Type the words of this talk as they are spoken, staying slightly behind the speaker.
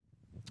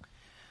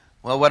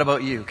Well, what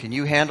about you? Can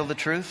you handle the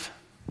truth?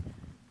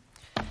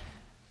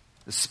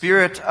 The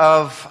spirit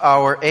of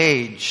our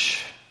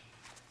age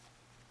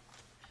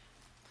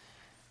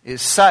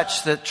is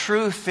such that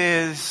truth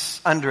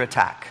is under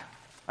attack.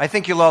 I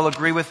think you'll all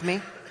agree with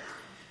me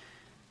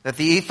that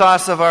the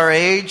ethos of our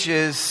age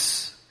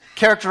is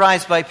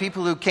characterized by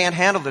people who can't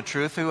handle the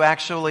truth, who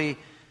actually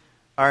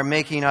are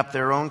making up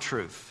their own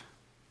truth.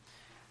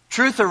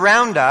 Truth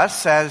around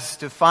us, as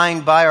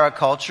defined by our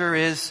culture,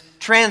 is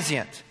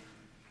transient.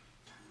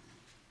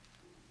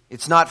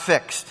 It's not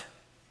fixed.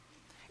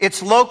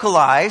 It's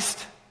localized,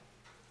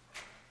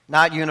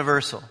 not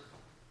universal.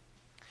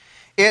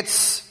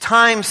 It's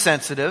time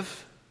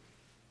sensitive,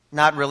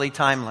 not really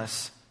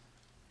timeless.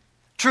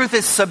 Truth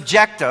is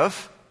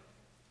subjective,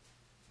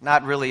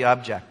 not really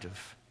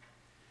objective.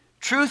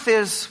 Truth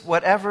is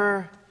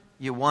whatever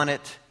you want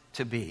it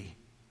to be,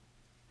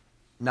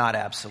 not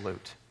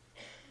absolute.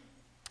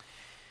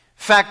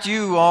 In fact,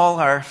 you all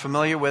are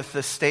familiar with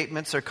the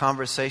statements or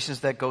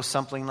conversations that go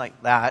something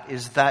like that.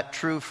 Is that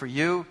true for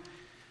you?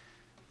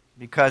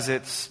 Because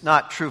it's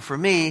not true for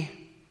me.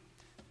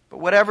 But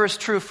whatever is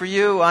true for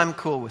you, I'm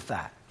cool with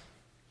that.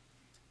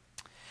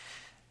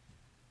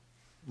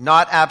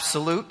 Not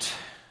absolute,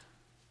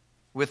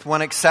 with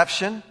one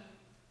exception.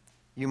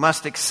 You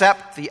must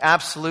accept the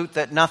absolute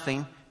that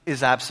nothing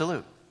is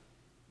absolute.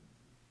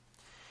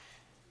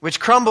 Which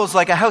crumbles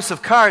like a house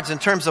of cards in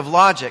terms of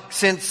logic,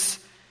 since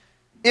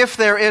if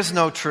there is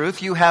no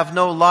truth, you have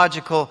no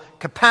logical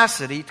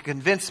capacity to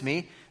convince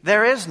me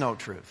there is no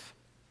truth.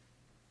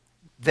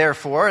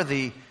 Therefore,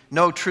 the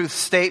no truth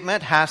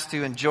statement has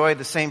to enjoy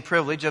the same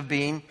privilege of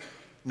being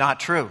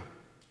not true.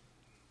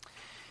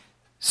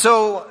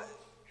 So,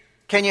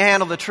 can you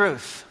handle the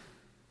truth?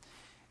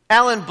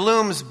 Alan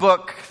Bloom's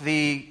book,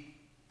 The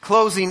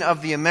Closing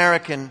of the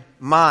American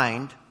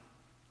Mind,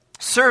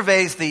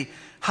 surveys the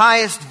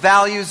highest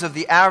values of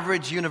the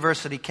average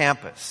university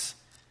campus.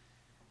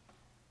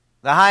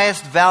 The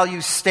highest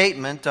value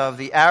statement of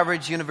the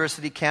average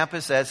university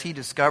campus, as he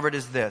discovered,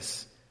 is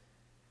this: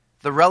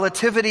 the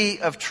relativity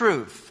of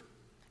truth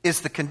is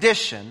the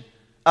condition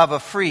of a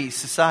free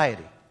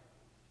society.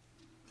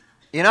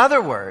 In other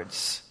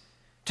words,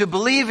 to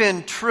believe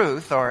in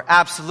truth, or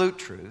absolute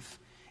truth,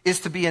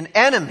 is to be an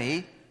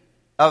enemy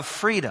of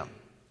freedom.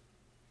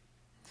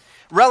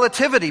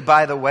 Relativity,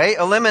 by the way,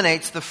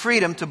 eliminates the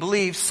freedom to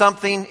believe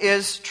something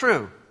is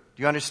true.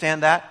 Do you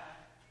understand that?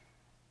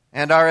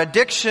 And our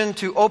addiction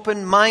to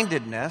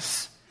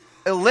open-mindedness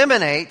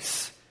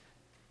eliminates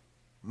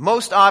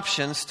most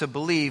options to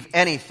believe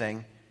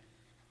anything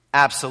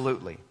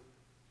absolutely.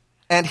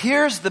 And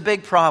here's the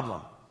big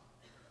problem.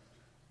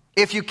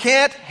 If you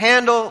can't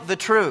handle the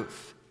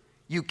truth,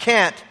 you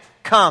can't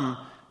come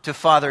to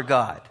Father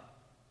God.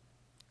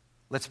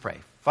 Let's pray.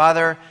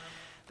 Father,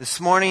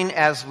 this morning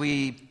as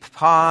we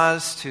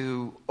pause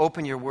to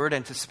open your word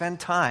and to spend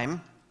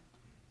time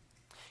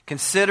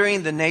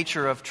considering the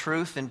nature of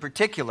truth, in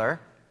particular,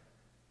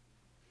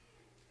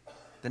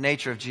 the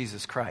nature of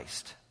Jesus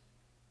Christ,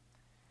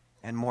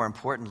 and more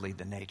importantly,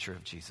 the nature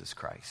of Jesus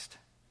Christ.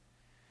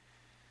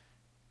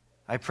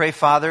 I pray,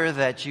 Father,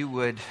 that you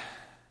would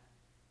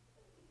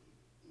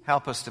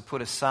help us to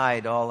put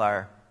aside all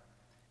our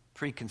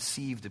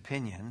preconceived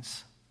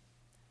opinions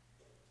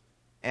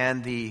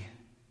and the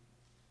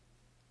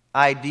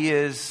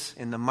ideas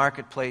in the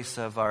marketplace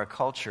of our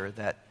culture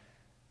that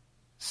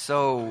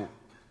so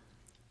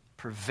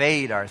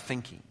pervade our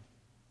thinking.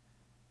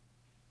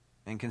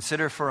 And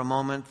consider for a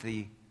moment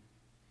the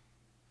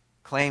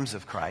claims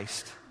of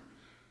Christ,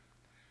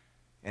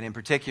 and in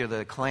particular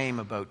the claim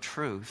about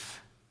truth,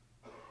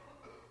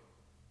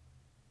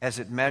 as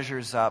it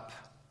measures up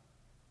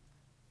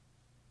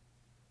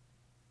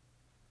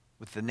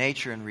with the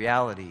nature and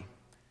reality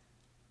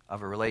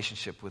of a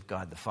relationship with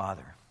God the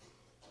Father.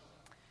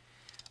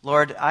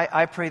 Lord,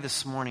 I pray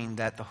this morning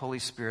that the Holy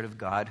Spirit of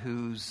God,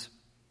 whose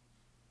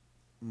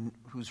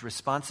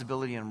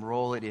responsibility and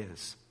role it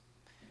is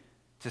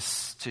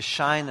to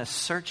shine a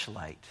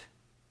searchlight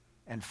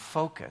and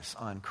focus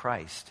on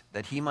Christ,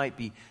 that he might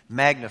be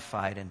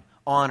magnified and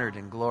honored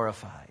and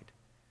glorified.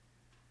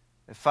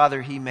 That,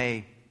 Father, he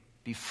may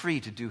be free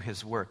to do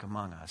his work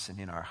among us and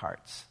in our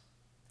hearts.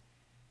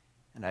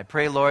 And I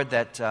pray, Lord,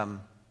 that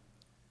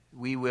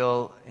we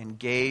will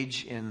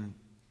engage in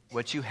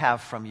what you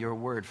have from your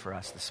word for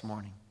us this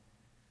morning.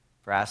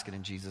 For I ask it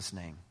in Jesus'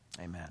 name.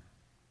 Amen.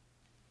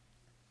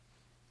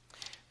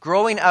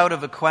 Growing out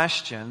of a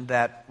question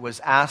that was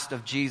asked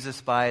of Jesus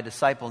by a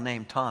disciple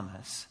named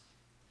Thomas,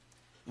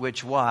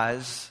 which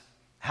was,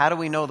 how do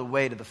we know the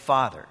way to the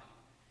Father?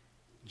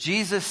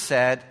 Jesus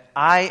said,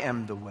 I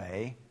am the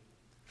way,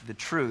 the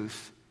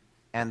truth,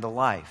 and the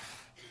life.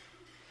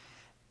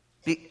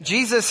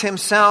 Jesus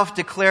himself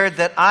declared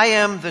that I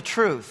am the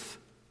truth.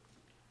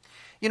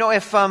 You know,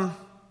 if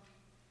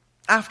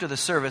after the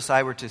service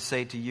I were to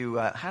say to you,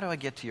 how do I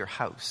get to your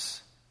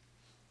house?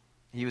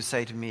 You would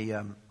say to me,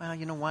 well,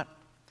 you know what?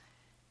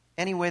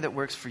 Any way that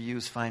works for you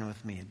is fine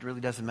with me. It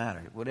really doesn't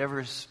matter.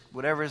 Whatever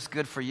is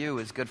good for you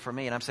is good for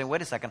me. And I'm saying,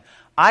 wait a second.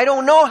 I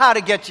don't know how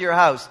to get to your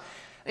house.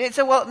 He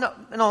said, well,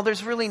 no,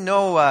 there's really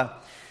no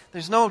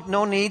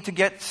need to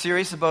get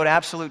serious about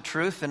absolute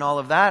truth and all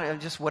of that.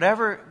 Just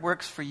whatever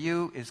works for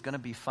you is going to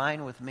be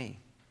fine with me.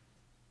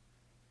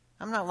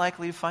 I'm not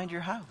likely to find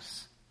your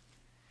house.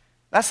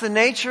 That's the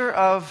nature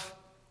of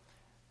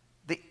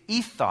the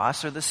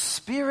ethos or the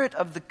spirit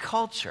of the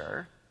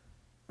culture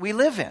we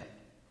live in.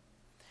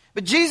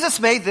 But Jesus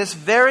made this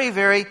very,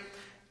 very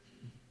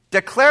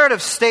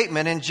declarative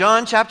statement in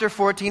John chapter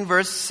 14,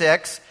 verse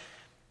 6.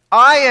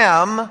 I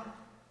am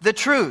the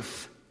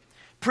truth.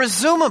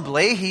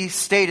 Presumably, he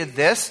stated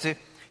this to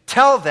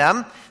tell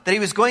them that he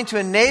was going to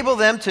enable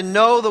them to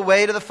know the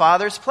way to the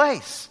Father's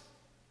place.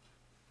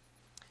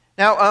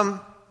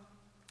 Now,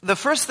 the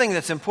first thing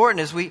that's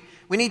important is we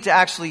need to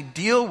actually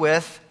deal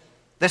with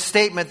the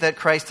statement that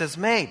Christ has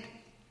made.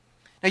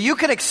 Now, you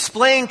can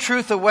explain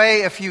truth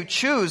away if you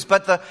choose,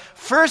 but the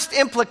first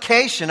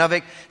implication of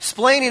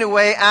explaining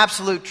away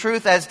absolute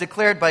truth as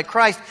declared by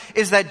Christ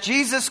is that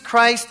Jesus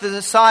Christ, the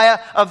Messiah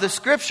of the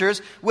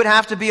Scriptures, would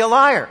have to be a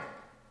liar.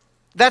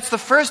 That's the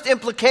first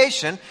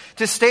implication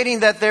to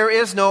stating that there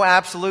is no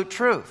absolute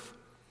truth.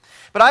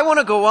 But I want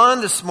to go on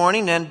this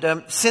morning,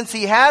 and since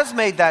he has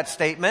made that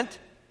statement,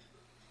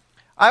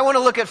 I want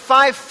to look at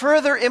 5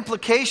 further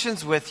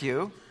implications with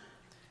you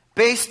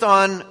based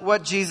on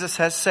what Jesus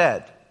has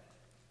said.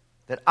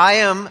 That I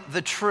am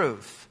the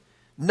truth.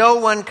 No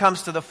one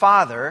comes to the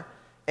Father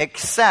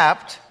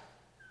except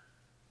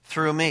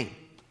through me.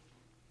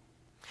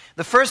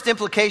 The first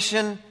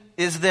implication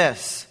is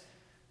this.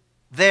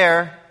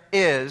 There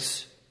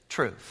is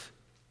truth.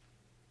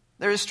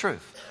 There is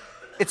truth.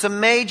 It's a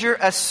major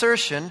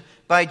assertion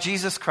by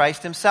Jesus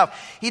Christ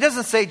himself. He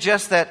doesn't say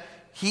just that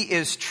he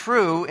is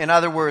true, in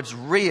other words,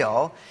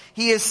 real.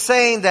 He is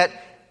saying that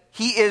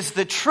he is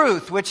the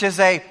truth, which is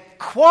a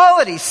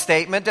quality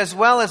statement as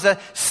well as a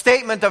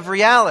statement of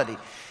reality.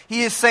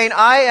 He is saying,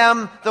 I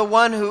am the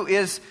one who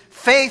is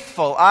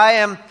faithful. I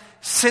am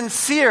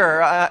sincere.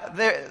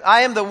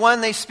 I am the one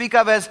they speak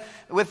of as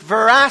with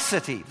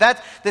veracity.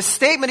 That the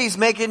statement he's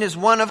making is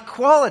one of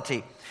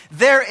quality.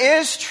 There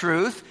is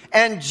truth,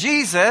 and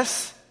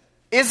Jesus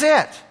is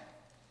it.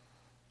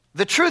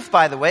 The truth,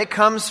 by the way,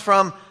 comes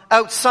from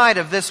outside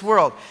of this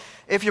world.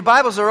 If your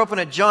Bibles are open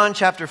at John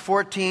chapter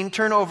 14,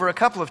 turn over a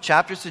couple of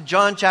chapters to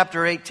John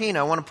chapter 18.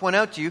 I want to point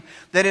out to you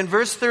that in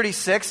verse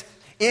 36,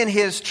 in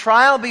his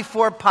trial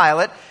before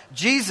Pilate,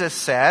 Jesus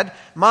said,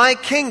 my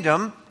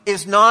kingdom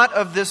is not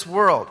of this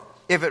world.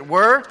 If it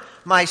were,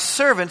 my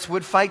servants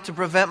would fight to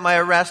prevent my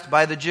arrest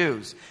by the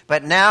Jews.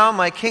 But now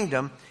my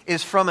kingdom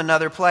is from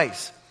another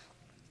place.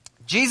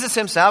 Jesus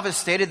himself has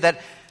stated that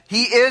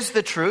he is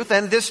the truth,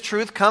 and this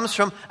truth comes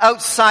from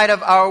outside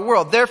of our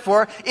world.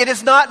 Therefore, it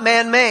is not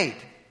man-made.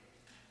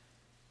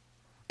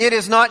 It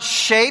is not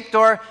shaped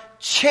or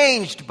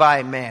changed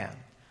by man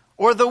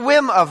or the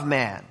whim of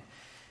man.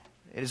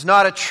 It is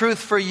not a truth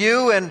for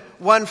you and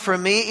one for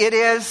me. It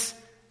is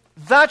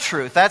the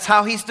truth. That's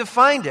how he's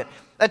defined it.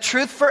 A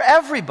truth for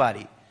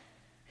everybody.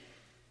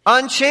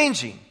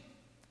 Unchanging.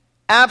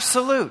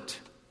 Absolute.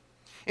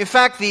 In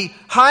fact, the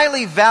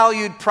highly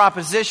valued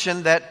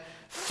proposition that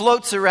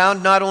floats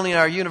around not only in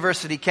our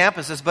university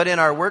campuses, but in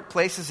our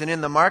workplaces and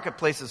in the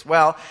marketplace as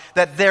well,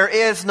 that there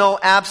is no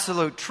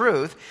absolute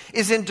truth,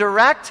 is in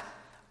direct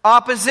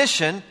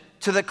opposition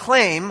to the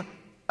claim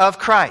of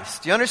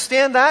Christ. Do you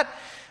understand that?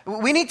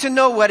 We need to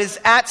know what is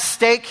at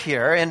stake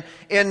here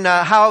in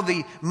how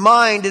the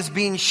mind is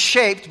being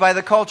shaped by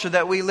the culture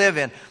that we live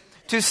in.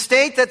 To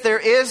state that there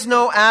is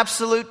no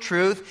absolute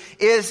truth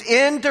is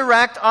in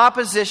direct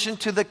opposition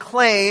to the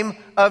claim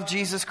of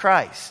Jesus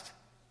Christ.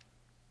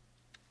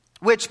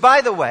 Which, by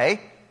the way,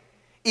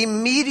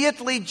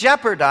 immediately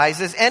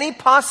jeopardizes any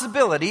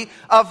possibility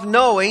of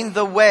knowing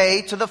the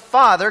way to the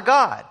Father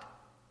God.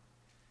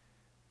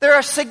 There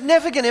are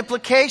significant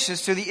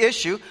implications to the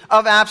issue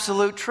of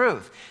absolute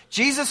truth.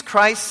 Jesus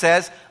Christ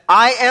says,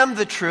 I am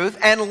the truth,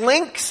 and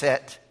links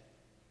it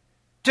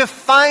to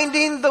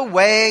finding the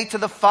way to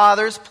the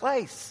Father's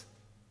place.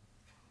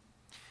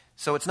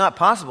 So it's not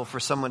possible for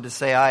someone to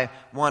say, I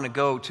want to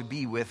go to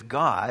be with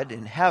God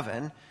in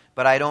heaven,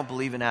 but I don't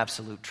believe in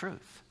absolute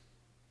truth.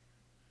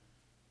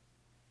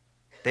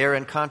 They are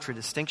in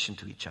contradistinction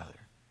to each other.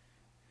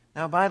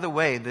 Now, by the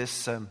way,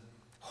 this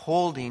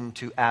holding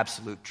to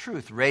absolute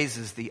truth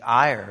raises the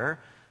ire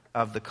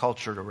of the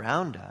culture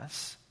around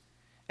us,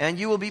 and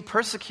you will be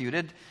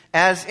persecuted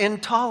as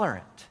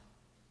intolerant.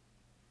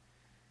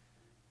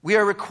 We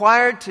are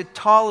required to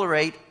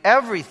tolerate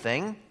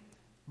everything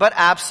but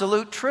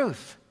absolute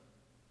truth,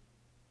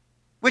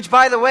 which,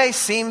 by the way,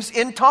 seems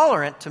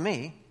intolerant to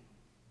me.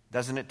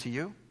 Doesn't it to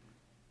you?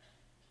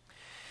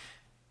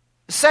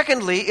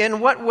 Secondly, in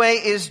what way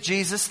is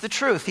Jesus the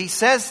truth? He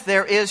says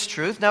there is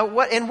truth. Now,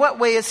 in what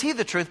way is he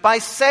the truth? By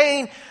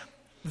saying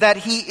that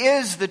he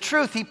is the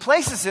truth, he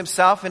places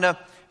himself in a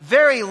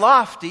very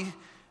lofty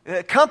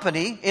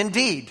company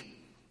indeed.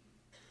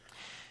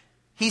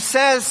 He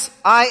says,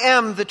 I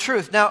am the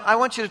truth. Now, I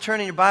want you to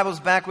turn in your Bibles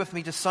back with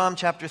me to Psalm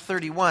chapter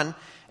 31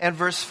 and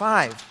verse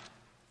 5.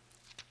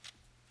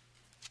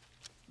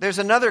 There's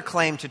another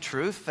claim to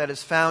truth that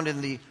is found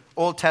in the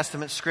Old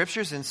Testament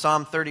scriptures in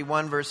Psalm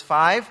 31, verse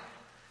 5.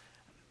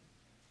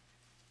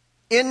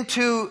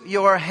 Into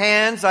your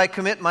hands I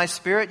commit my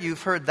spirit.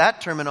 You've heard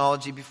that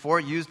terminology before,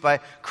 used by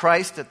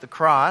Christ at the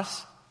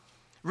cross.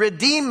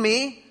 Redeem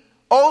me,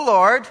 O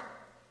Lord,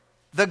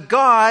 the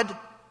God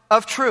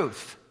of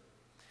truth.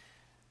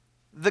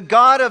 The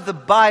God of the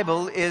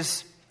Bible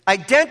is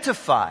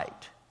identified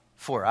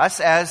for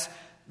us as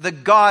the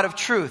God of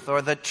truth,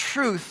 or the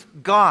truth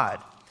God.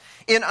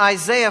 In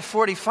Isaiah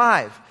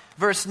 45,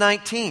 verse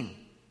 19,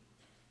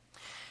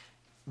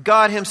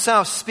 God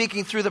himself,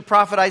 speaking through the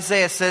prophet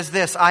Isaiah, says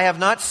this, I have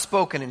not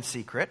spoken in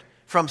secret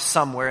from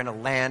somewhere in a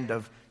land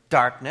of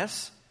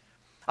darkness.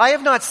 I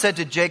have not said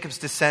to Jacob's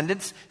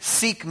descendants,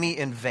 seek me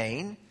in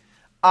vain.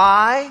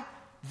 I,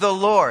 the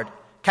Lord,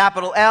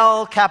 capital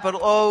L, capital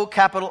O,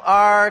 capital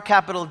R,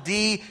 capital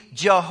D,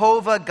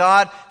 Jehovah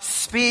God,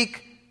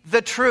 speak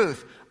the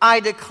truth. I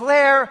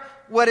declare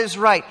what is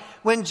right.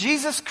 When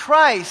Jesus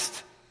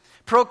Christ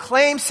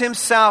proclaims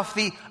himself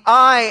the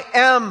I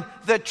am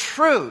the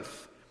truth,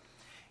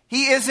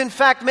 he is in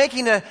fact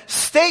making a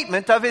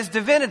statement of his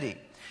divinity.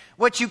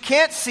 What you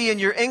can't see in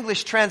your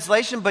English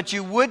translation, but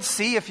you would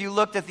see if you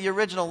looked at the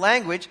original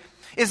language,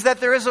 is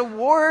that there is a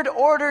word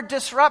order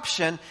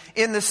disruption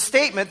in the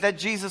statement that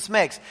Jesus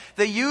makes.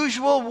 The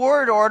usual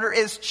word order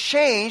is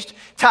changed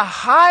to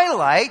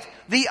highlight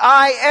the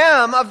I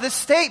am of the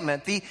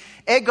statement, the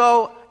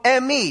ego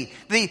eimi,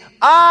 the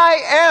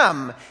I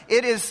am.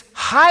 It is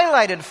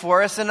highlighted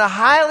for us in a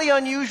highly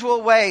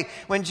unusual way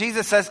when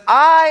Jesus says,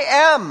 I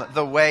am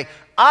the way,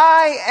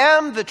 I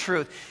am the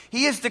truth.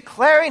 He is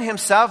declaring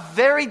himself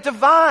very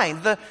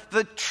divine,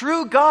 the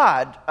true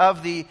God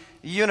of the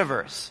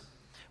universe.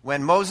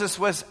 When Moses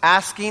was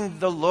asking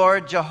the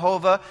Lord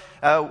Jehovah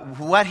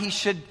what he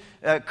should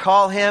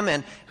call him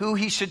and who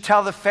he should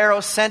tell the Pharaoh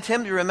sent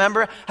him, do you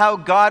remember how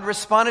God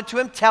responded to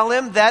him? Tell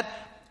him that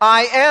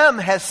I am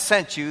has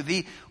sent you,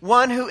 the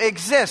one who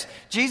exists.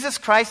 Jesus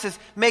Christ is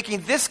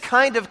making this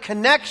kind of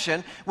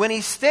connection when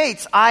he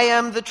states, I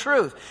am the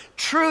truth.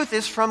 Truth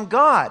is from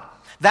God.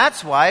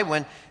 That's why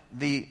when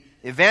the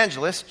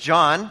evangelist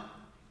John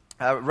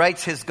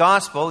writes his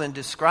gospel in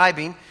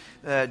describing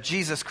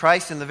Jesus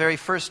Christ in the very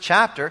first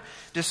chapter,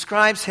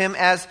 describes him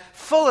as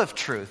full of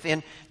truth.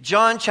 In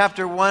John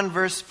chapter 1,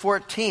 verse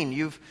 14,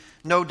 you've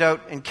no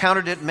doubt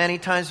encountered it many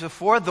times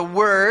before. The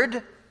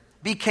Word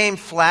became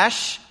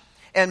flesh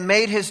and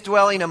made his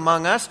dwelling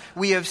among us.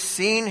 We have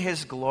seen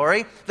his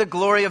glory, the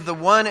glory of the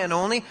one and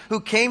only who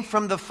came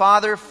from the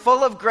Father,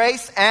 full of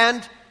grace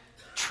and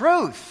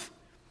truth.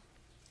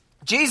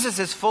 Jesus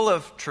is full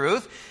of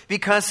truth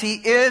because he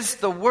is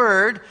the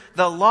Word,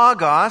 the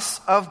Logos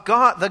of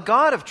God, the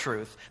God of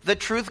truth, the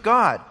truth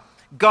God.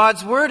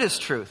 God's Word is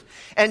truth.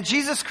 And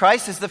Jesus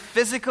Christ is the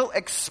physical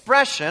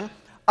expression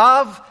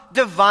of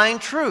divine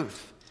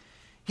truth.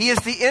 He is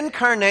the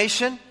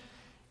incarnation,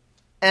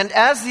 and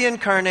as the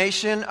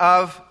incarnation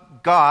of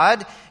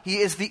God, he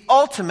is the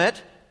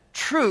ultimate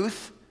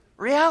truth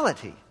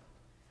reality.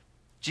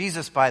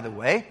 Jesus, by the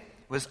way,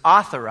 was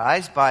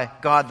authorized by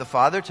God the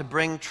Father to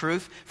bring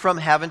truth from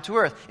heaven to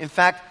earth. In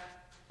fact,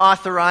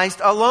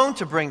 authorized alone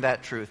to bring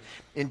that truth.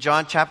 In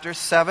John chapter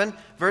 7,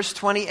 verse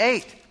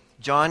 28,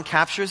 John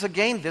captures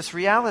again this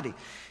reality.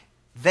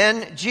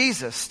 Then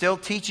Jesus, still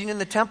teaching in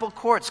the temple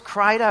courts,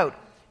 cried out,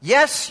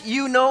 yes,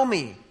 you know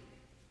me,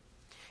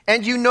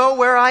 and you know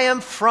where I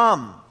am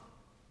from.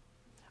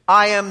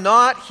 I am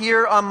not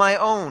here on my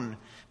own,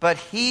 but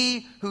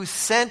he who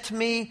sent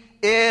me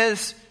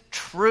is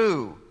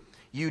true.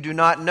 You do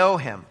not know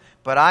him,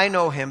 but I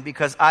know him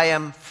because I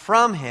am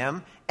from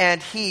him,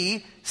 and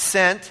he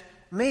sent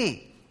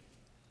me.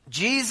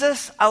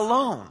 Jesus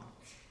alone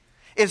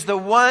is the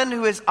one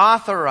who is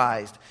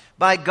authorized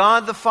by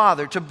God the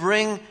Father to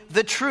bring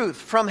the truth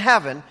from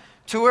heaven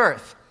to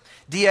earth.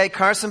 D.A.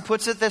 Carson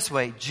puts it this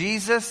way: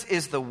 Jesus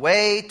is the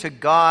way to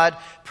God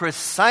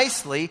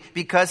precisely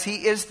because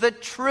he is the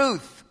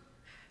truth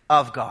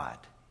of God.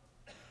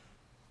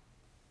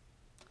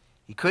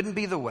 He couldn't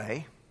be the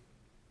way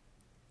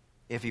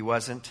if he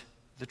wasn't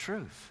the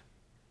truth.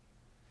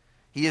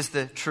 He is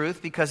the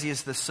truth because he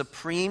is the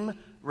supreme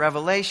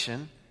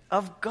revelation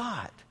of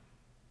God.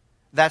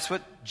 That's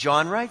what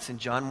John writes in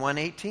John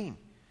 1:18.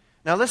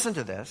 Now listen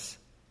to this.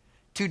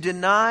 To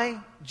deny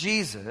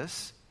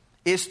Jesus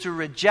is to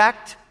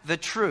reject the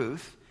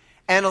truth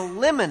and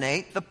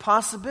eliminate the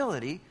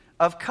possibility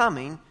of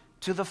coming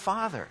to the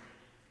Father.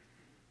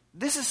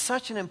 This is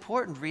such an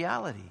important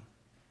reality,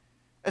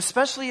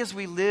 especially as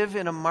we live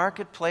in a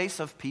marketplace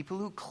of people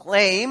who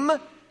claim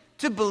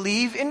to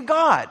believe in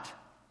God,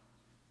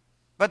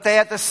 but they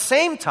at the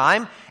same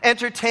time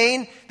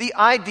entertain the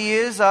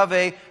ideas of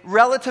a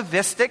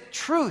relativistic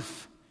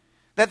truth,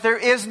 that there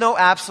is no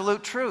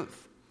absolute truth.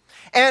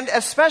 And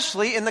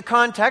especially in the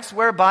context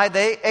whereby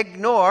they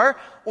ignore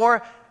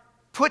or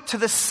put to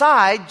the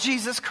side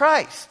Jesus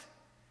Christ.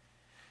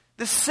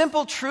 The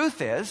simple truth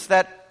is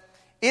that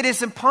it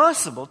is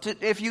impossible to,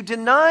 if you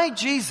deny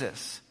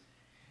Jesus,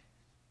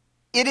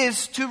 it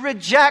is to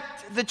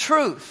reject the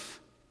truth.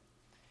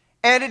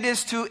 And it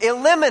is to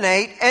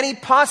eliminate any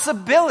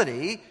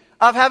possibility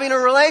of having a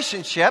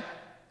relationship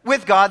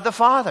with God the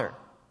Father.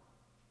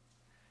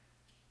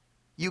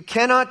 You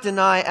cannot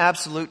deny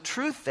absolute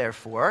truth,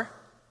 therefore,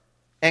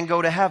 and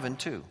go to heaven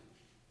too.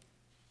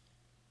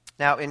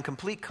 Now, in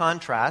complete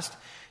contrast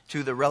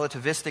to the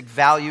relativistic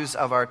values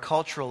of our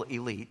cultural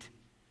elite,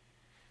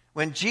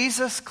 when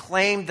Jesus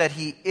claimed that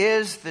he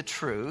is the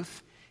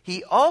truth,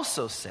 he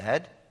also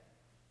said,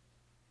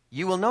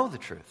 you will know the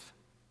truth.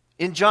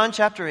 In John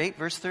chapter 8,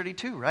 verse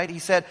 32, right? He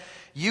said,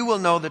 you will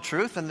know the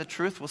truth, and the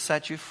truth will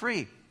set you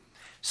free.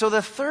 So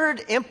the third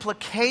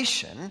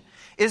implication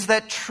is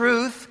that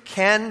truth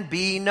can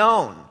be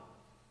known.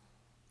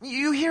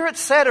 You hear it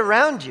said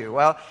around you.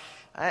 Well,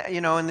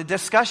 in the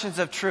discussions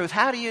of truth,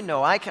 how do you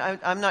know?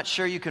 I'm not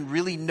sure you can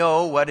really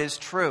know what is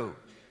true.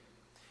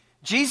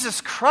 Jesus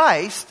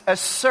Christ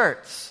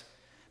asserts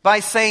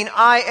by saying,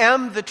 I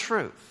am the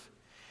truth,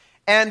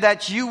 and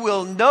that you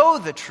will know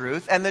the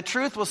truth, and the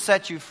truth will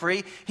set you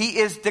free. He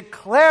is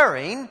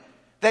declaring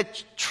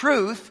that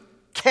truth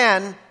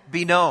can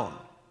be known.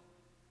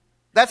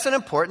 That's an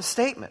important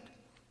statement.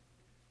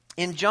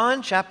 In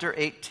John chapter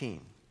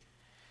 18,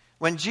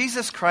 when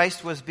Jesus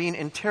Christ was being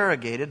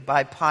interrogated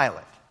by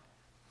Pilate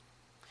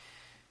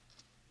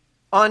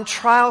on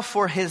trial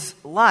for his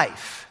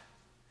life,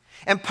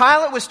 and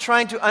Pilate was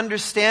trying to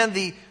understand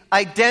the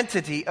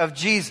identity of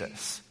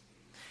Jesus,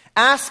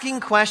 asking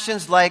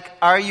questions like,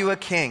 are you a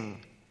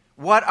king?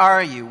 What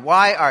are you?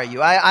 Why are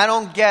you? I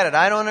don't get it.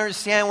 I don't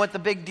understand what the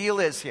big deal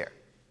is here.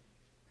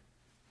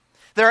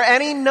 There are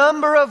any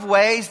number of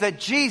ways that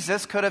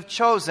Jesus could have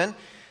chosen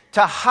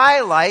to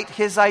highlight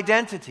his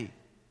identity,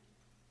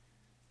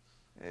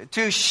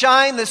 to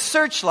shine the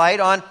searchlight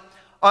on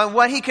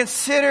what he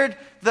considered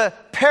the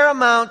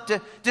paramount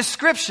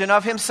description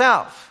of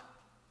himself.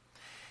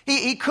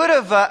 He could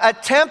have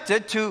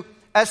attempted to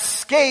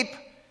escape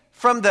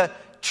from the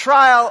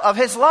trial of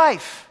his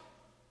life.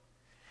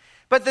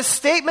 But the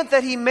statement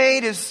that he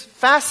made is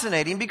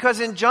fascinating, because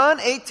in John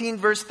 18,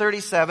 verse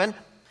 37,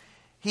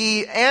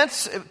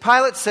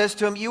 Pilate says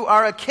to him, you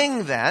are a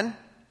king then?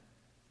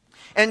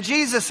 And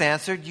Jesus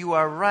answered, you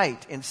are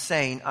right in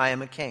saying I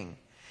am a king.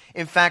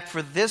 In fact,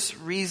 for this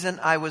reason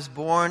I was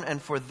born,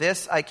 and for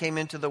this I came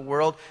into the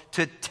world,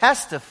 to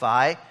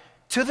testify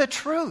to the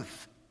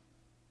truth.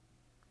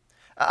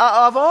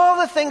 Of all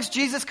the things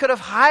Jesus could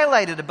have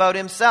highlighted about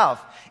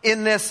himself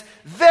in this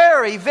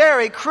very,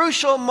 very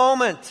crucial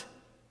moment,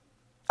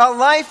 a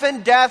life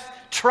and death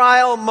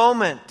trial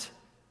moment,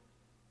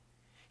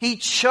 he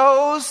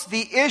chose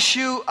the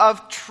issue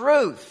of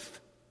truth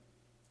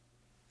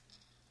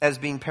as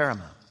being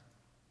paramount.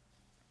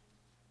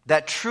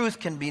 That truth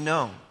can be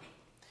known.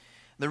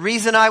 The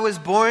reason I was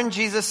born,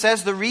 Jesus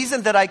says, the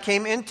reason that I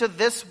came into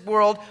this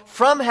world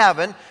from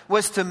heaven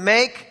was to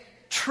make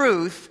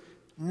truth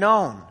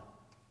known.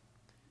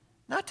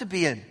 Not to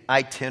be an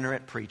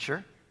itinerant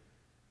preacher,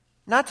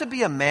 not to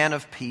be a man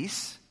of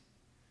peace,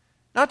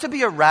 not to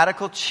be a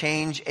radical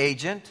change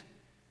agent,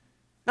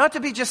 not to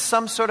be just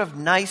some sort of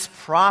nice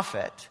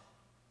prophet.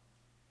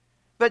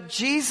 But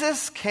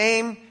Jesus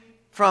came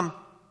from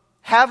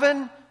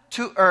heaven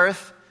to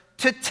earth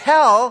to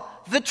tell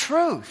the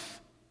truth.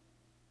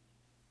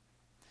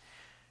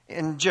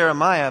 In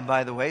Jeremiah,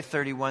 by the way,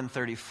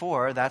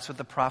 31:34, that's what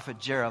the prophet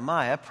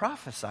Jeremiah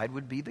prophesied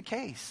would be the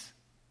case.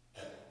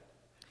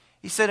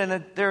 He said,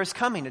 and there is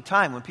coming a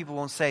time when people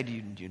won't say, do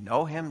you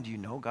know him? Do you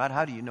know God?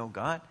 How do you know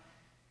God?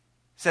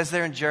 It says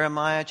there in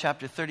Jeremiah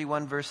chapter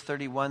 31, verse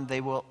 31, they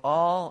will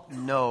all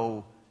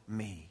know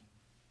me.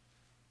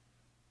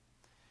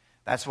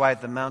 That's why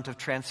at the Mount of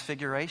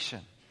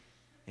Transfiguration,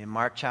 in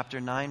Mark chapter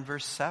 9,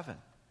 verse 7,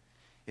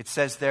 it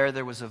says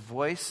there was a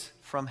voice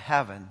from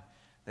heaven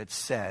that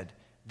said,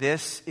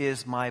 this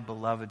is my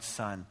beloved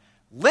Son.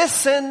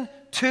 Listen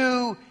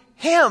to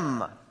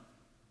him.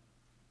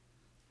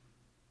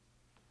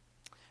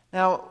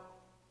 Now,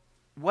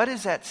 what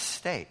is at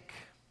stake?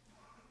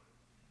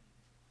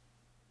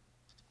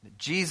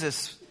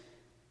 Jesus,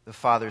 the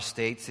Father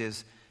states,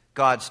 is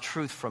God's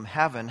truth from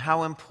heaven.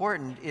 How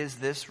important is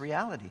this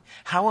reality?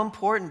 How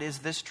important is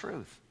this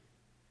truth?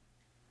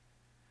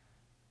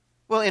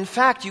 Well, in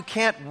fact, you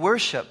can't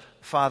worship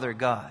Father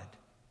God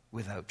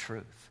without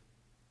truth.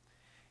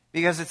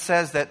 Because it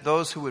says that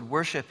those who would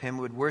worship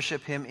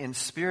him in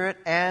spirit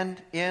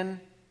and in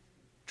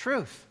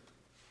truth.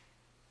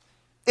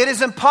 It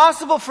is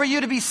impossible for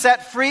you to be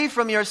set free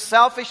from your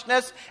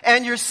selfishness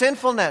and your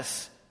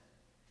sinfulness,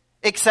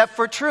 except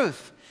for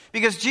truth.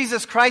 Because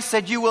Jesus Christ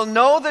said, you will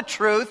know the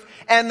truth,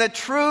 and the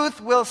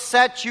truth will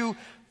set you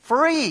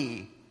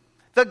free.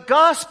 The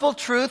gospel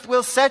truth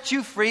will set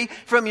you free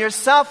from your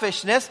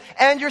selfishness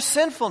and your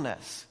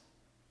sinfulness.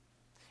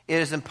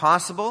 It is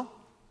impossible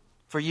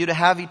for you to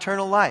have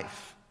eternal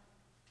life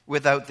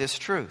without this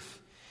truth.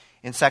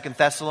 In 2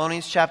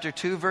 Thessalonians chapter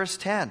 2, verse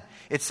 10,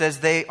 it says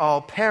they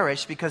all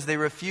perished because they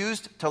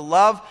refused to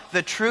love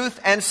the truth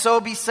and so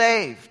be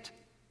saved.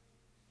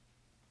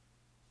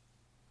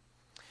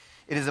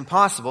 It is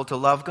impossible to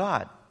love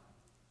God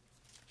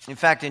In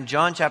fact, in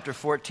John chapter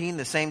 14,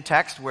 the same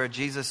text where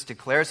Jesus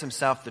declares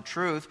himself the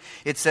truth,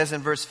 it says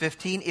in verse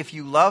 15, "If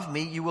you love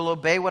me, you will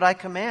obey what I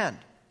command."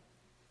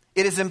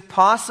 It is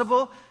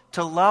impossible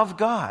to love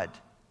God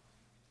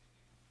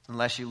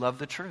unless you love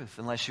the truth,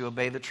 unless you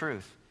obey the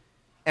truth.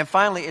 And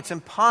finally, it's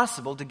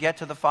impossible to get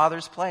to the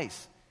Father's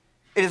place.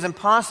 It is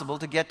impossible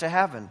to get to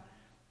heaven.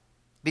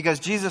 Because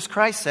Jesus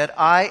Christ said,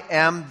 "I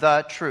am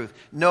the truth.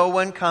 No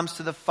one comes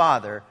to the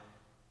Father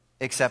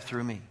except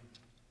through me."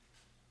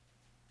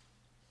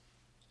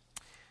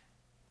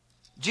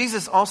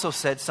 Jesus also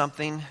said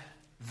something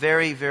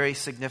very, very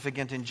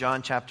significant in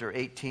John chapter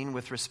 18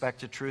 with respect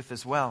to truth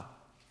as well.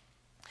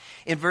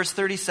 In verse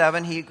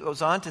 37, he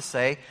goes on to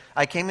say,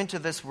 "I came into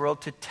this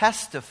world to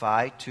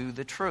testify to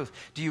the truth."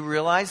 Do you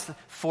realize,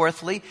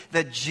 fourthly,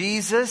 that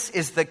Jesus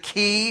is the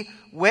key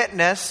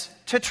witness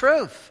to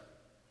truth?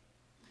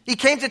 He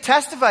came to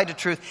testify to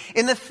truth.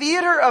 In the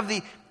theater of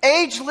the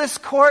ageless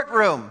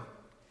courtroom,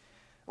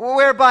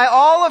 whereby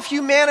all of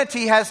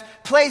humanity has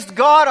placed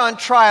God on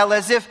trial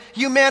as if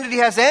humanity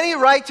has any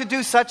right to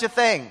do such a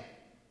thing,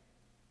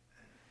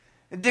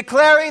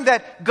 declaring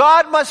that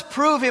God must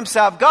prove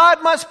himself,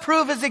 God must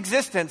prove his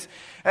existence,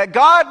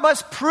 God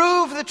must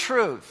prove the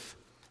truth.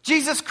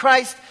 Jesus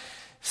Christ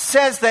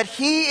says that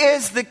he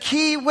is the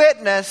key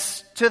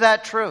witness to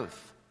that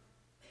truth.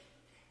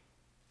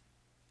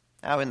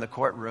 Now, in the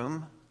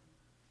courtroom,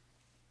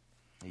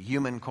 a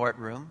human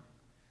courtroom,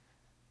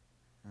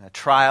 and a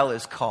trial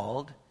is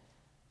called,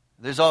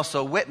 there's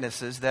also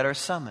witnesses that are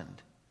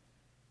summoned.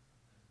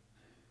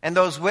 And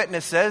those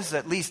witnesses,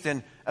 at least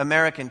in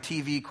American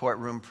TV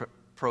courtroom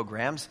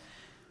programs,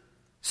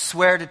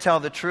 swear to tell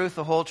the truth,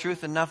 the whole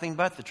truth, and nothing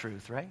but the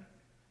truth, right?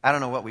 I don't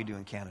know what we do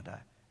in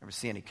Canada. I never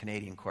see any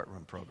Canadian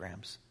courtroom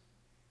programs.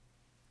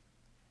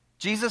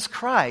 Jesus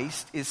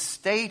Christ is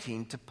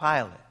stating to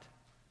Pilate,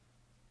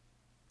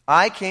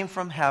 "I came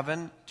from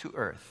heaven to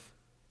earth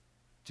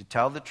to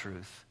tell the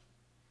truth,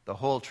 the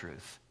whole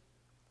truth,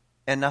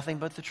 and nothing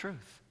but the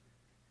truth.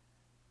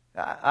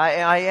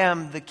 I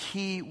am the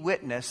key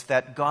witness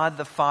that God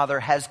the Father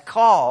has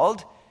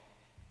called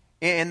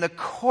in the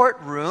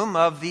courtroom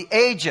of the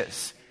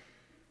ages."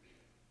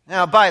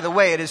 Now, by the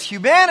way, it is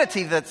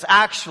humanity that's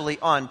actually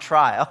on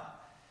trial.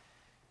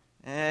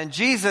 And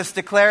Jesus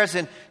declares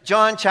in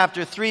John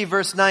chapter 3,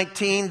 verse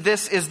 19,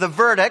 "This is the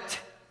verdict."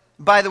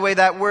 By the way,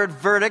 that word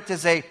verdict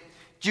is a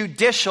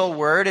judicial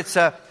word. It's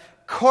a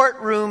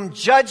courtroom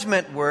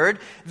judgment word.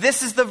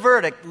 This is the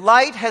verdict.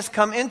 Light has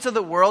come into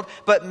the world,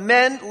 but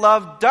men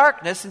love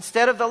darkness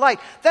instead of the light.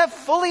 That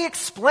fully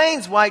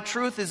explains why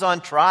truth is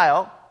on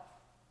trial.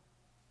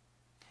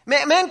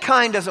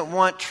 Mankind doesn't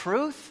want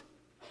truth.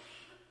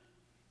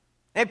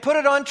 They put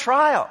it on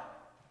trial.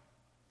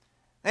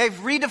 They've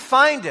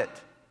redefined it.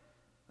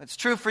 What's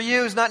true for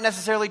you is not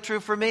necessarily true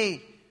for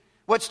me.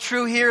 What's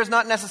true here is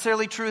not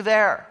necessarily true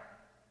there.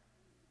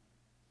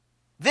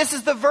 This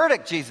is the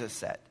verdict, Jesus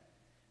said.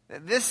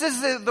 This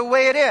is the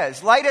way it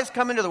is. Light has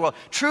come into the world.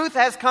 Truth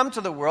has come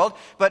to the world,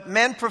 but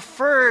men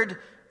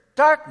preferred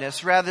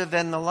darkness rather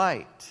than the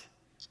light.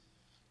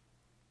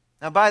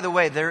 Now, by the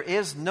way, there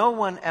is no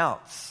one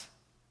else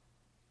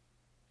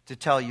to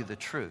tell you the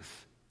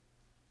truth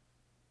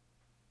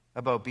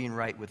about being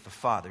right with the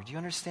Father. Do you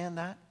understand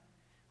that?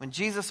 When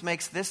Jesus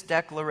makes this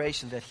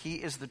declaration that he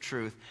is the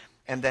truth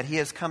and that he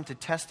has come to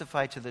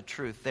testify to the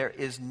truth, there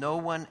is no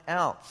one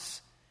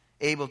else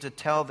able to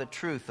tell the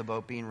truth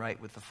about being right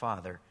with the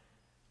Father.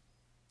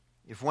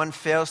 If one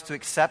fails to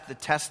accept the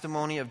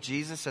testimony of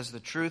Jesus as the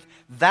truth,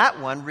 that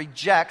one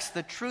rejects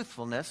the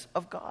truthfulness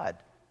of God.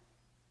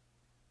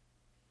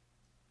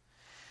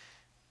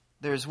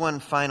 There's one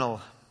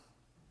final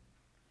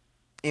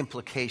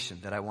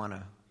implication that I want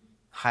to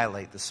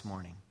highlight this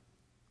morning.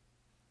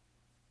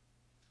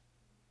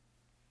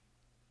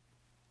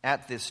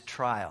 At this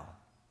trial,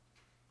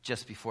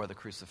 just before the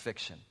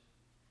crucifixion,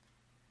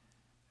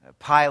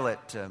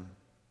 Pilate,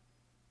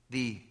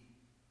 the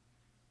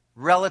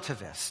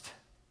relativist,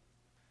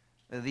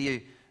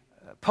 the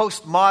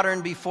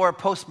postmodern before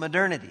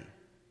postmodernity,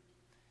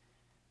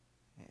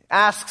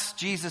 asks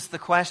Jesus the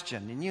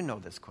question, and you know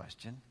this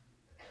question: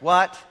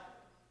 what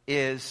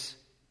is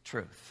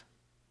truth?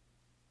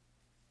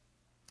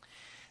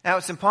 Now,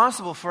 it's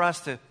impossible for us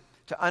to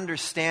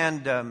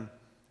understand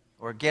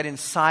or get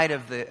inside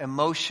of the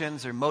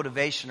emotions or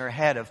motivation or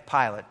head of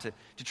Pilate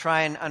to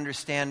try and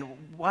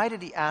understand, why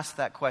did he ask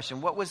that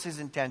question? What was his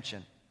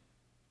intention?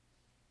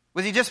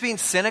 Was he just being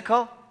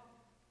cynical?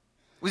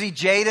 Was he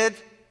jaded?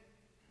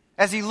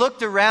 As he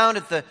looked around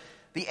at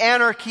the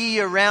anarchy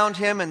around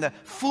him and the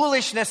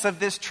foolishness of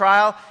this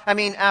trial, I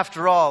mean,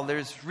 after all,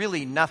 there's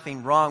really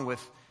nothing wrong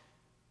with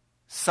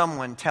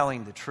someone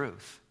telling the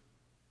truth.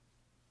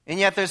 And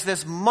yet there's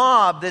this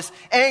mob, this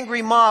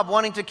angry mob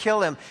wanting to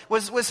kill him.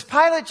 Was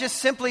Pilate just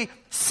simply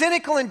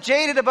cynical and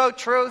jaded about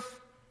truth?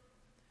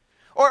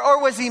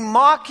 Or was he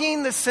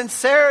mocking the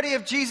sincerity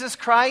of Jesus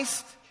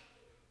Christ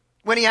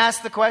when he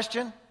asked the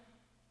question?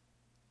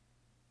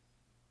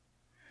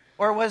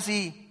 Or was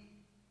he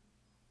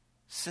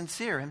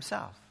sincere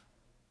himself?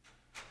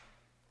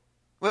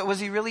 Was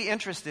he really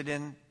interested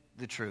in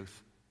the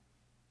truth?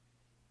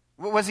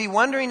 Was he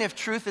wondering if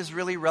truth is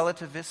really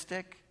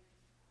relativistic?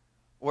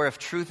 Or if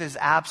truth is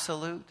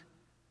absolute?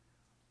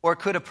 Or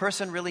could a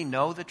person really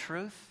know the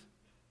truth?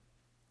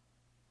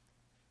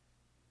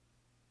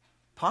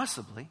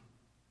 Possibly.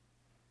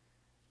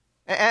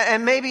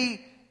 And maybe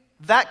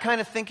that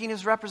kind of thinking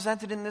is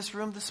represented in this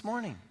room this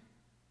morning.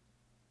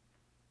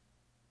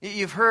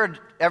 You've heard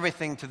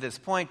everything to this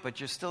point, but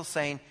you're still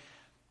saying,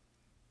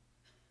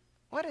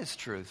 what is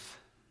truth?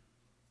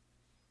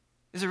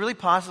 Is it really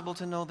possible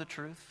to know the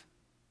truth?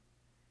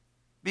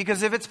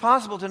 Because if it's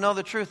possible to know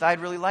the truth, I'd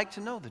really like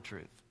to know the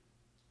truth.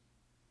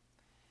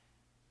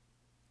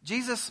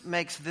 Jesus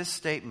makes this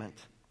statement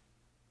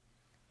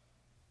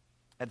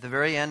at the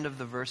very end of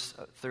the verse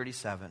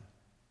 37.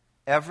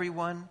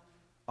 Everyone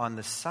on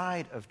the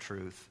side of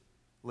truth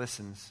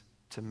listens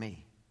to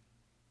me.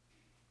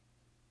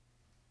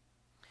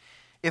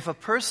 If a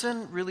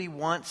person really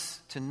wants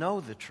to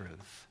know the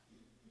truth,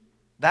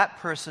 that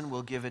person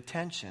will give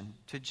attention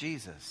to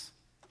Jesus.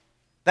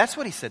 That's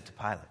what he said to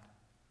Pilate.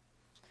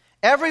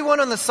 Everyone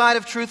on the side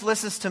of truth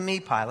listens to me,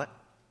 Pilate.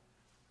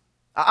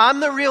 I'm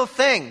the real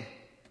thing.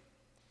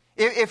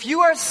 If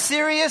you are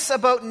serious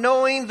about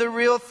knowing the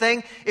real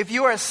thing, if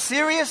you are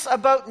serious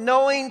about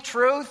knowing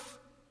truth,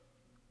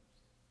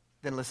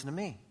 then listen to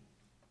me.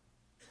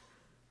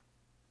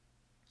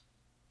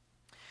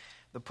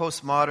 The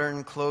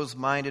postmodern,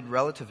 closed-minded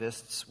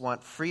relativists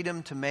want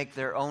freedom to make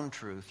their own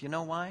truth. You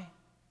know why?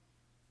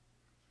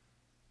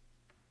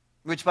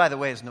 Which, by the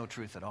way, is no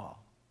truth at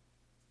all.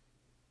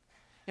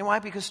 You know why?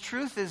 Because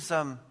truth is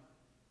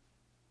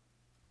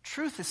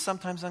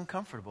sometimes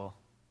uncomfortable.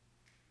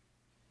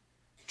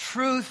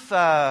 Truth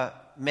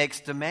makes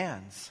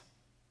demands.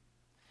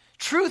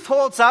 Truth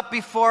holds up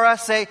before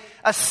us a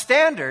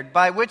standard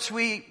by which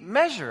we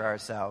measure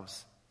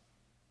ourselves.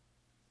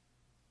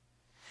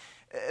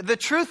 The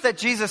truth that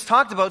Jesus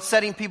talked about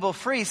setting people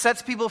free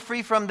sets people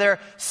free from their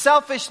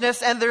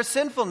selfishness and their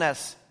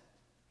sinfulness.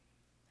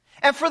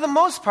 And for the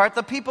most part,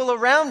 the people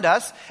around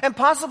us, and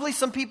possibly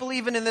some people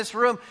even in this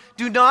room,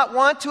 do not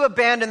want to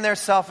abandon their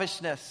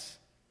selfishness.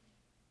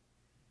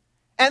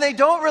 And they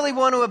don't really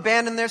want to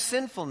abandon their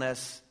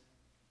sinfulness.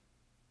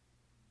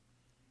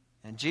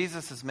 And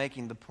Jesus is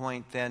making the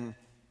point then,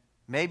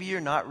 maybe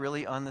you're not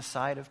really on the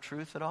side of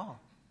truth at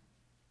all.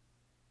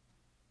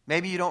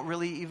 Maybe you don't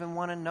really even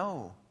want to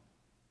know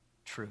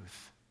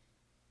truth.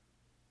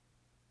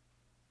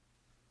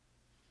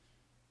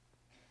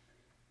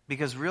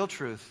 Because real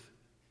truth,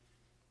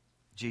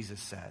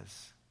 Jesus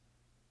says,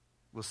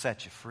 will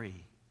set you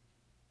free.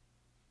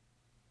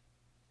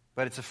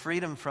 But it's a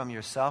freedom from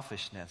your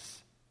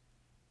selfishness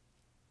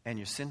and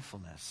your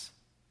sinfulness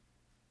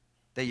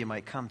that you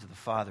might come to the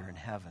Father in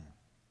heaven.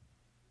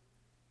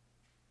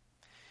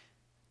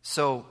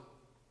 So,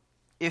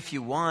 if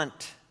you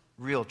want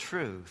real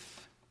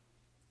truth,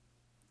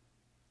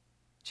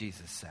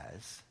 Jesus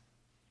says,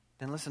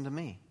 then listen to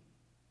me.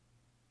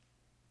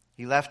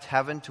 He left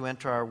heaven to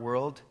enter our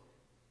world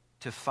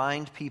to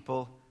find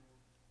people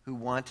who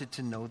wanted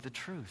to know the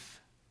truth.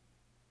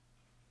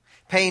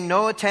 Paying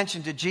no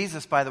attention to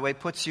Jesus, by the way,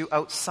 puts you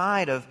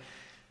outside of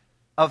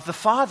the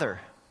Father.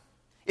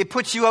 It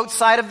puts you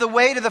outside of the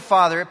way to the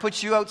Father. It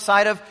puts you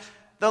outside of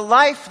the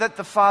life that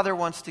the Father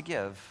wants to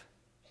give.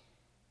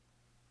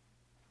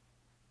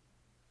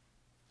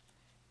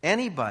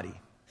 Anybody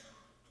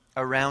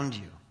around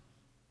you,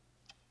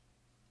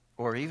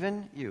 or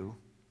even you,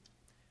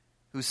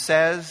 who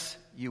says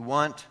you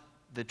want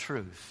the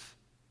truth,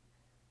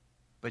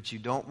 but you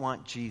don't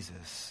want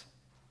Jesus,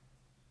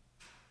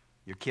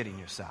 you're kidding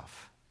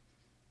yourself.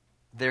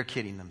 They're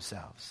kidding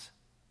themselves.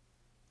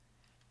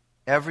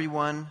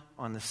 Everyone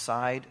on the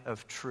side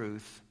of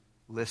truth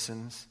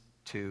listens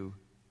to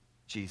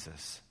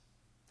Jesus.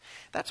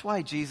 That's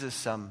why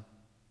Jesus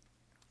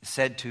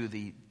said to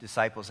the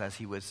disciples as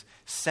he was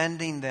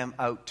sending them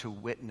out to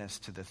witness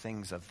to the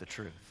things of the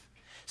truth,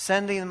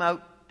 sending them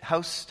out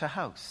house to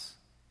house.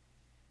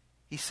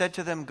 He said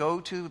to them, go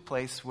to the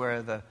place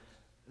where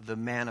the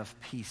man of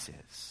peace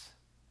is,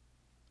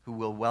 who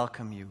will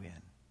welcome you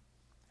in.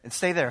 And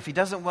stay there. If he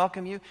doesn't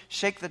welcome you,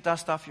 shake the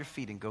dust off your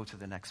feet and go to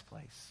the next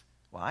place.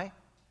 Why?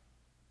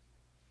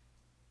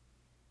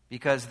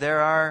 Because there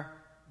are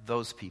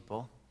those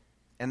people,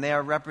 and they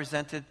are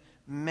represented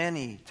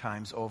many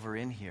times over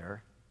in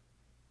here,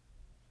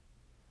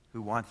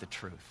 who want the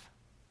truth.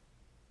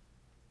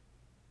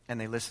 And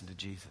they listen to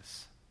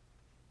Jesus.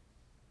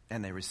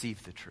 And they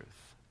receive the truth.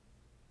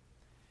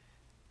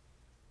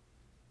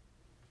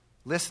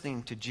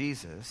 Listening to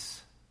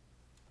Jesus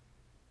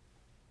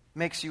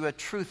makes you a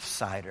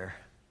truth-sider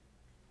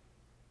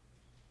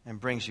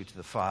and brings you to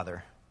the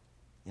Father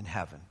in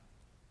heaven.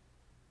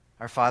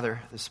 Our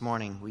Father, this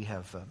morning we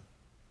have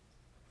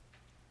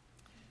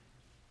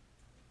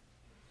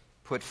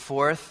put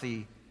forth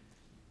the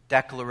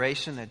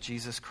declaration that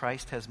Jesus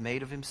Christ has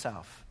made of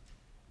himself.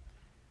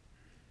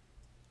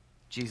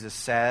 Jesus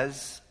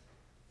says,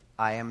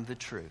 I am the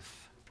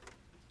truth.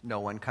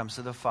 No one comes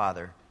to the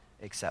Father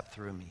except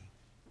through me.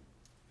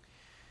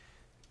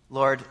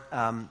 Lord,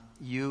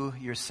 you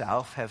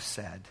yourself have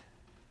said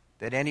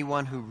that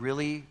anyone who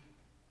really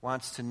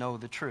wants to know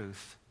the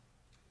truth,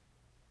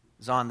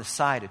 is on the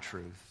side of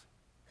truth,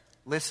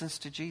 listens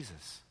to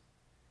Jesus.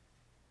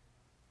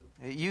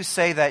 You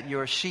say that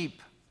your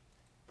sheep,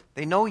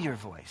 they know your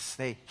voice.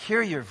 They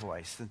hear your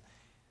voice.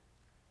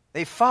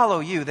 They follow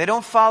you. They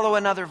don't follow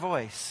another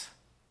voice.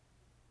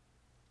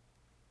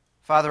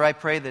 Father, I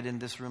pray that in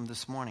this room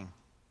this morning,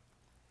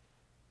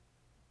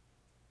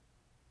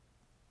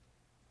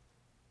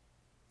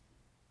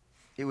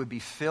 it would be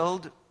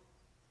filled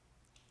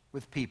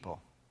with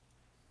people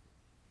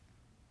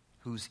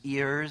whose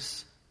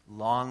ears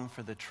long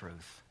for the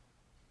truth,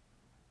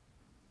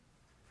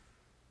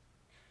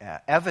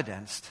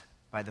 evidenced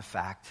by the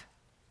fact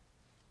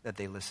that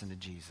they listen to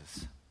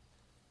Jesus.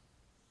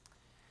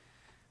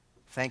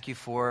 Thank you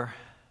for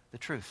the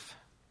truth.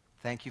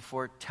 Thank you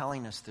for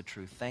telling us the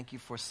truth. Thank you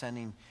for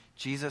sending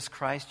Jesus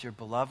Christ, your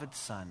beloved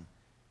Son,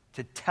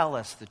 to tell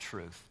us the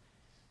truth,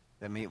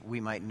 that we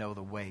might know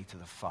the way to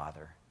the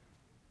Father.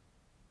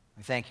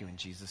 We thank you in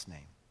Jesus' name.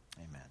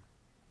 Amen.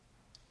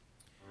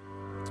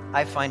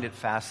 I find it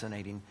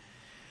fascinating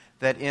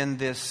that in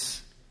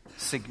this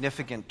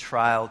significant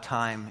trial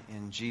time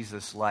in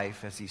Jesus'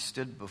 life, as he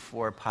stood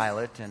before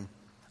Pilate and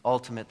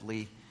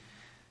ultimately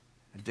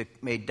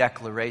made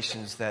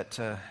declarations that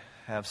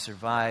have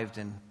survived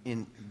and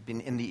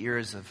been in the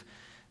ears of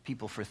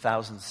people for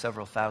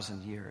several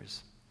thousand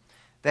years,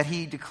 that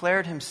he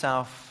declared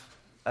himself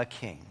a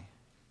king,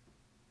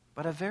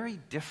 but a very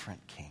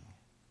different king.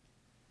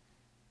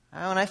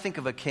 When I think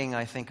of a king,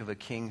 I think of a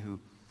king who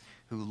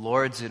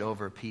lords it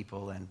over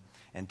people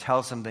and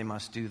tells them they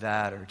must do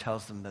that, or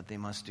tells them that they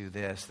must do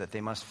this, that they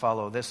must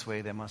follow this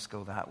way, they must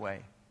go that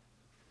way.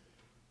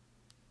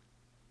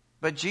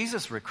 But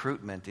Jesus'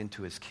 recruitment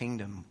into his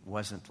kingdom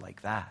wasn't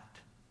like that.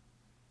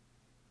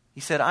 He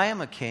said, I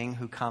am a king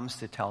who comes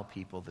to tell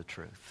people the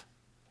truth.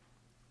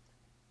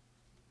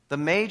 The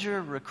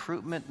major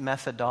recruitment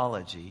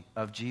methodology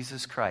of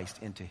Jesus Christ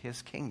into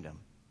his kingdom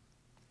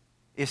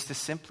is to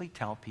simply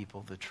tell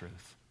people the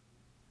truth.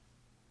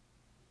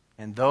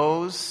 And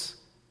those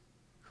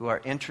who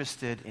are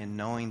interested in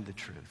knowing the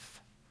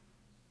truth,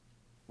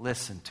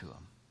 listen to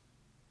him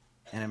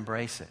and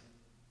embrace it.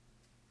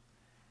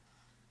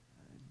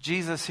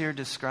 Jesus here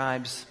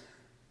describes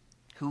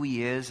who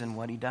he is and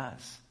what he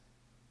does.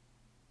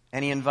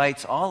 And he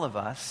invites all of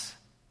us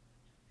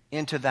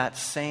into that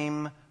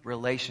same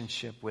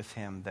relationship with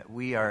him, that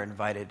we are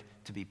invited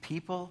to be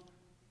people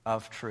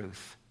of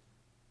truth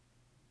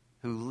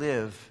who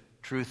live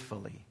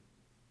truthfully.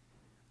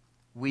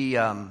 We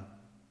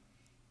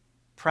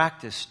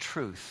practice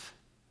truth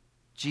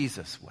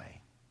Jesus'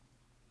 way.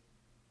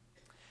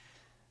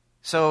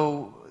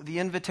 So the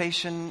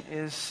invitation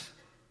is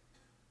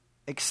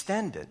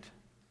extended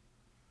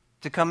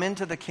to come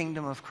into the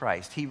kingdom of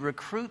Christ. He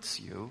recruits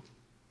you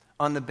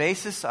on the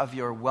basis of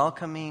your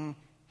welcoming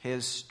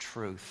his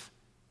truth.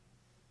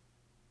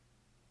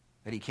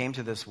 That he came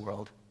to this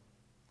world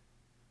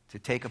to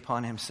take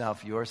upon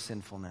himself your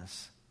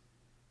sinfulness,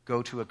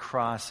 go to a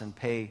cross and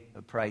pay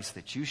a price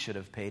that you should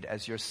have paid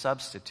as your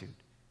substitute.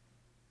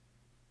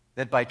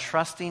 That by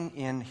trusting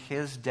in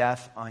his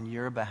death on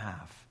your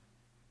behalf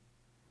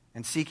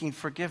and seeking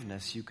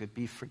forgiveness, you could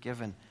be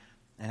forgiven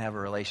and have a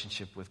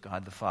relationship with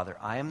God the Father.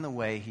 I am the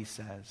way, he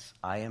says.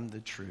 I am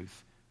the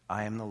truth.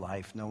 I am the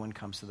life. No one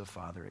comes to the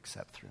Father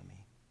except through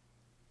me.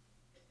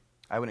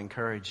 I would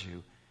encourage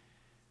you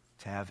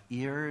to have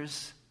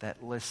ears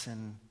that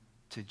listen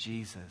to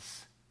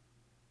Jesus.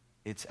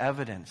 It's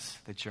evidence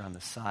that you're on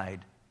the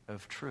side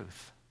of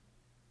truth.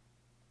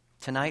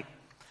 Tonight,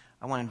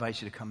 I want to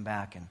invite you to come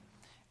back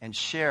and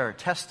share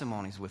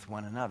testimonies with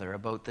one another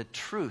about the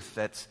truth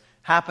that's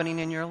happening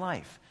in your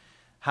life.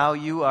 How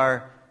you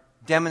are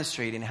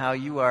demonstrating, how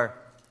you are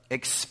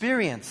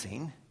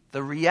experiencing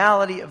the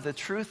reality of the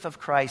truth of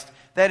Christ,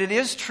 that it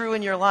is true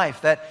in your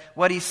life, that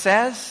what he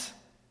says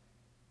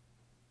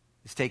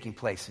is taking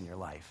place in your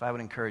life. I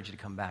would encourage you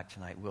to come back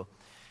tonight.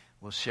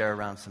 We'll share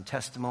around some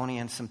testimony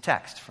and some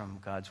text from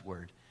God's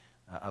Word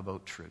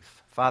about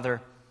truth.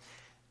 Father,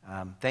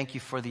 thank you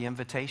for the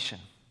invitation.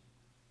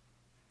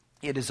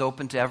 It is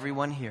open to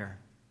everyone here.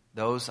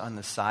 Those on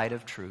the side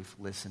of truth,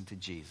 listen to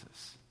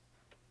Jesus.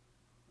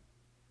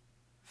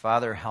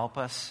 Father, help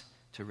us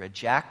to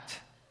reject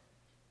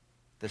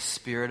the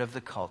spirit of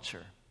the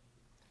culture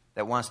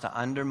that wants to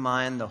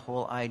undermine the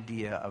whole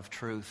idea of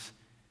truth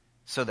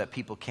so that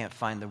people can't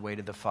find their way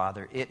to the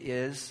Father. It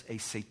is a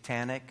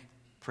satanic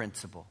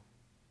principle.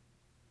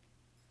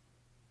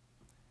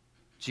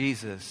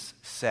 Jesus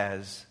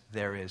says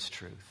there is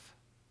truth.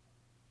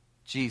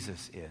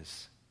 Jesus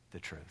is the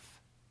truth.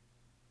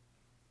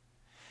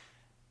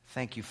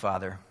 Thank you,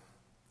 Father,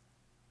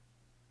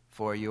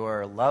 for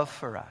your love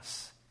for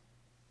us,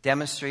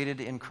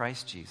 demonstrated in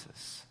Christ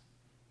Jesus,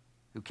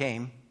 who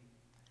came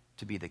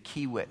to be the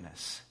key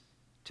witness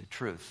to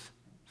truth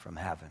from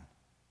heaven.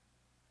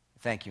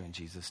 Thank you in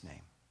Jesus'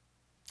 name.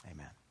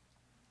 Amen.